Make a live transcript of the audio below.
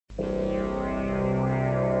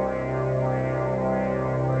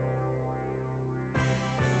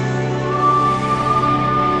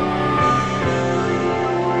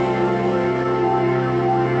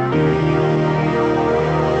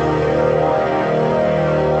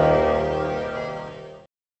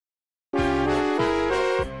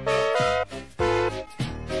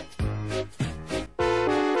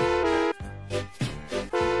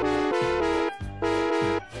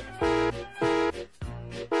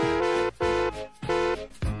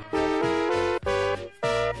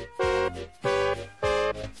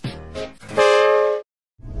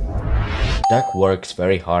Duck works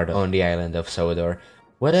very hard on the island of Sodor.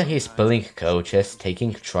 Whether he's pulling coaches,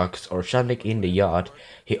 taking trucks or standing in the yard,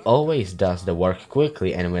 he always does the work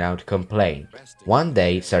quickly and without complaint. One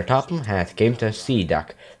day, Sir Topham Hatt came to see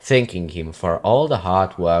Duck, thanking him for all the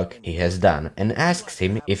hard work he has done, and asks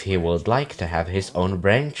him if he would like to have his own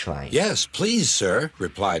branch line. "Yes, please, sir,"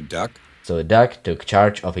 replied Duck. So Duck took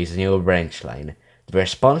charge of his new branch line. The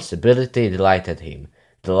responsibility delighted him.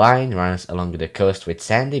 The line runs along the coast with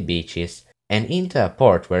sandy beaches and into a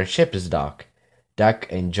port where ships dock. Duck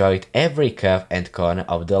enjoyed every curve and corner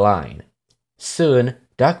of the line. Soon,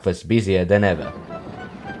 Duck was busier than ever.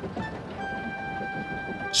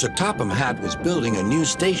 Sir Topham Hatt was building a new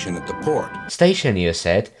station at the port. Station, you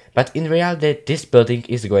said, but in reality this building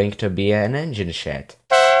is going to be an engine shed.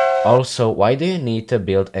 Also, why do you need to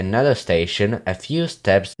build another station a few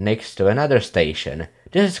steps next to another station?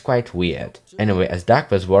 This is quite weird. Anyway, as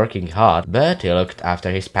Duck was working hard, Bertie looked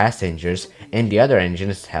after his passengers and the other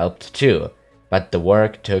engines helped too, but the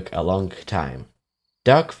work took a long time.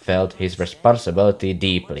 Duck felt his responsibility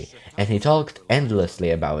deeply, and he talked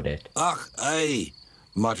endlessly about it. "Ach, aye,"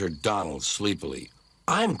 muttered Donald sleepily.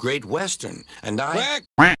 "I'm Great Western, and I..."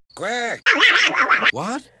 Quack! Quack!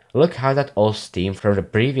 What? Look how that old steam from the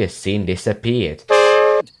previous scene disappeared.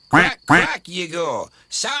 Quack, quack you go.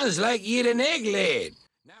 Sounds like you'd an egg laid.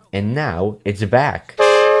 And now it's back.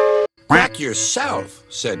 Quack yourself,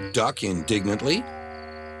 said Duck indignantly.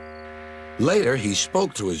 Later he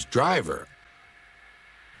spoke to his driver.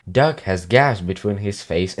 Duck has gaps between his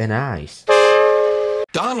face and eyes.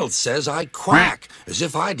 Donald says I quack, as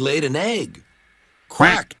if I'd laid an egg.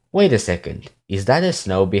 Quack! Wait a second, is that a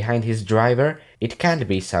snow behind his driver? It can't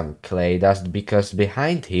be some clay dust because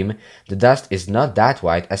behind him the dust is not that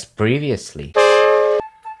white as previously.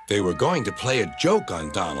 They were going to play a joke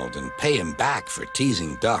on Donald and pay him back for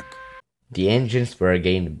teasing Duck. The engines were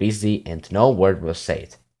again busy and no word was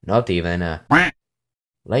said, not even a quack.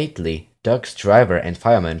 Lately, Duck's driver and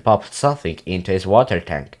fireman popped something into his water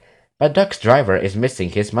tank, but Duck's driver is missing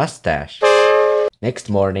his mustache. Next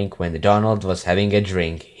morning, when Donald was having a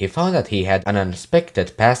drink, he found that he had an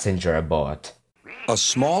unexpected passenger aboard. A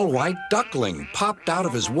small white duckling popped out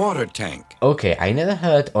of his water tank. Okay, I never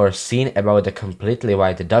heard or seen about a completely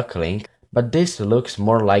white duckling, but this looks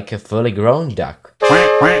more like a fully grown duck.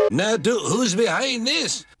 Now, who's behind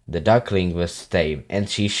this? The duckling was tame, and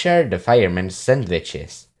she shared the fireman's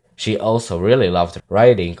sandwiches. She also really loved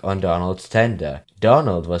riding on Donald's tender.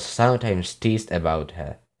 Donald was sometimes teased about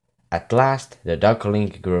her. At last, the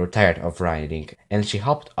duckling grew tired of riding, and she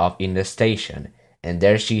hopped off in the station, and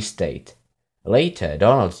there she stayed. Later,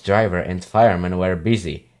 Donald's driver and fireman were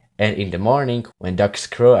busy, and in the morning, when Duck's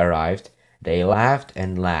crew arrived, they laughed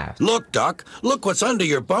and laughed. Look, Duck, look what's under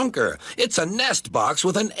your bunker. It's a nest box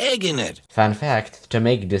with an egg in it. Fun fact, to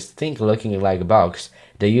make this thing looking like a box,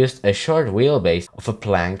 they used a short wheelbase of a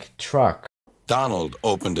plank truck. Donald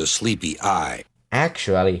opened a sleepy eye.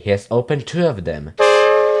 Actually, he has opened two of them.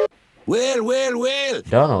 Well.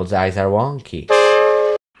 Donald's eyes are wonky.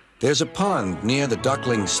 There's a pond near the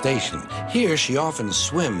duckling station. Here she often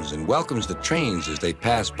swims and welcomes the trains as they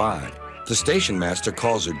pass by. The station master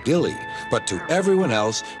calls her Dilly, but to everyone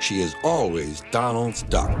else, she is always Donald's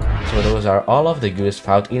duck. So those are all of the goofs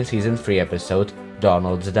found in Season 3 episode,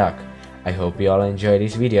 Donald's Duck. I hope you all enjoyed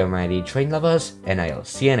this video, my dear train lovers, and I'll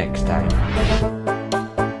see you next time.